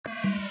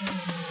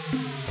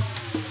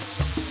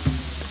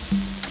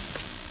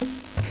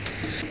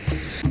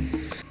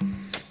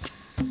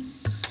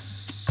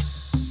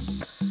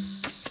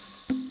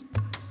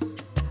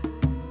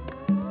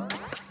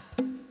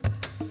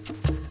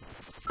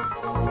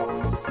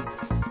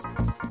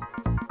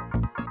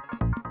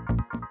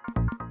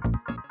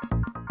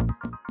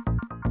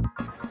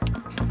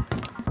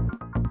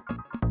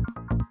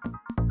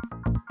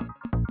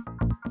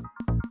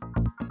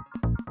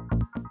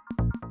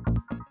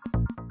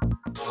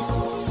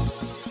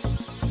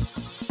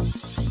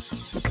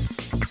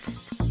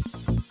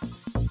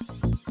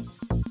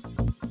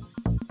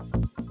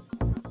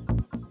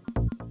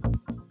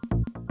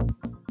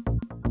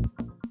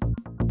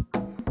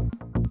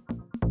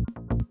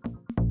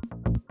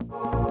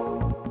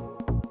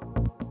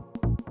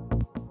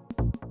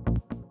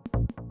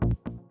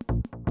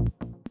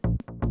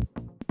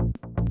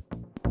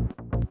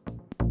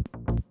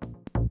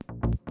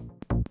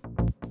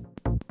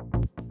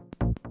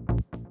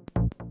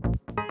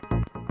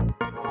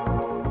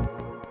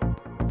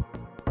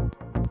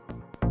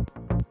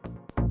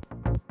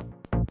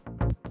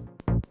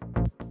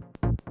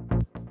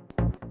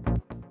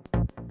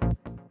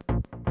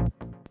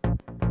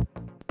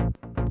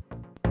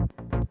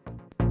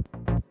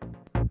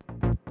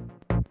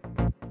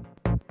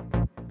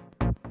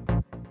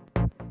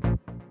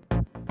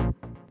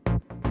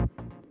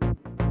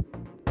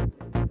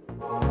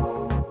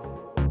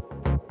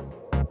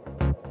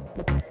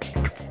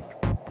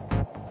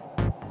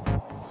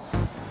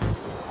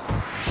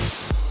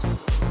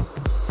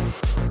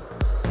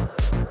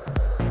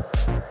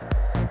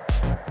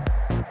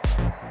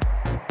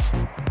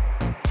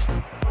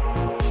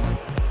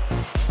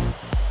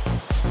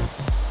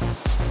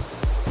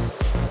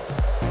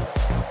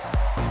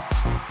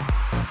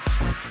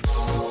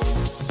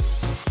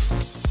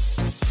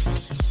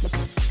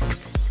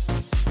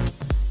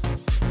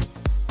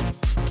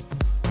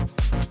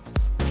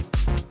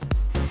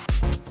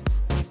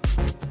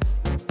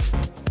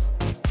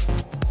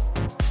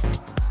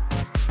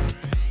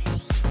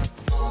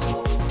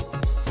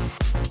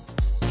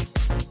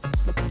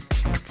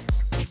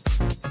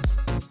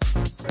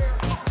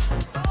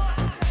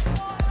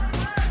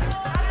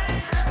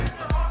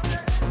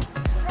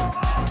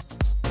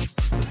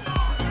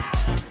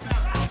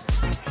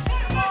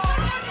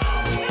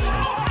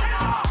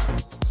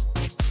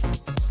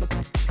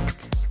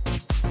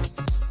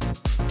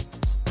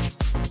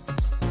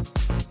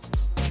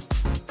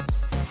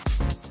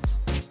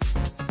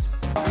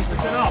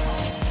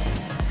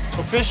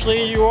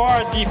officially you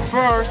are the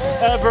first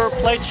ever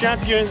plate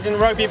champions in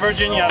Rugby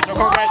Virginia, so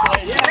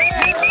congratulations.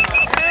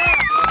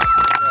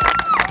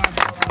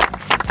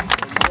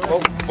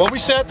 Well, we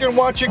sat there and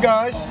watched you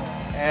guys,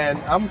 and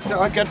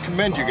I got to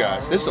commend you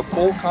guys. This is a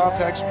full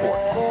contact sport.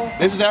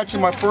 This is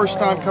actually my first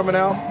time coming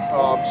out,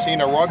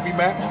 seeing a rugby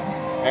match,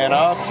 and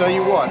I'll tell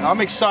you what,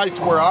 I'm excited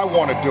to where I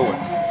want to do it.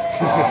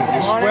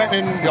 You're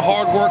sweating, the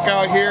hard work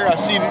out here. I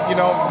see, you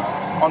know,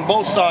 on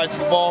both sides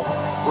of the ball.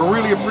 We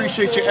really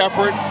appreciate your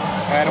effort,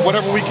 and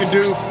whatever we can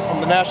do from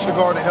the National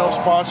Guard to help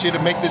sponsor you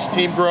to make this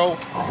team grow,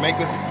 make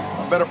this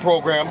a better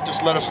program,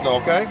 just let us know,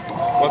 okay?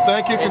 Well,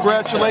 thank you,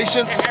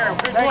 congratulations.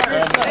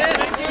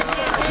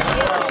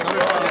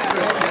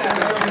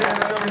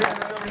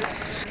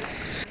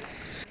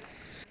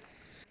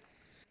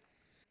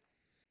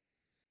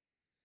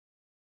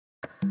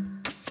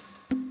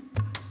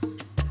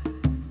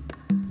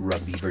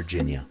 Rugby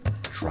Virginia.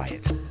 Try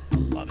it.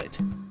 Love it.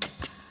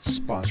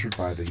 Sponsored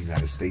by the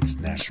United States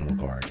National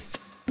Guard.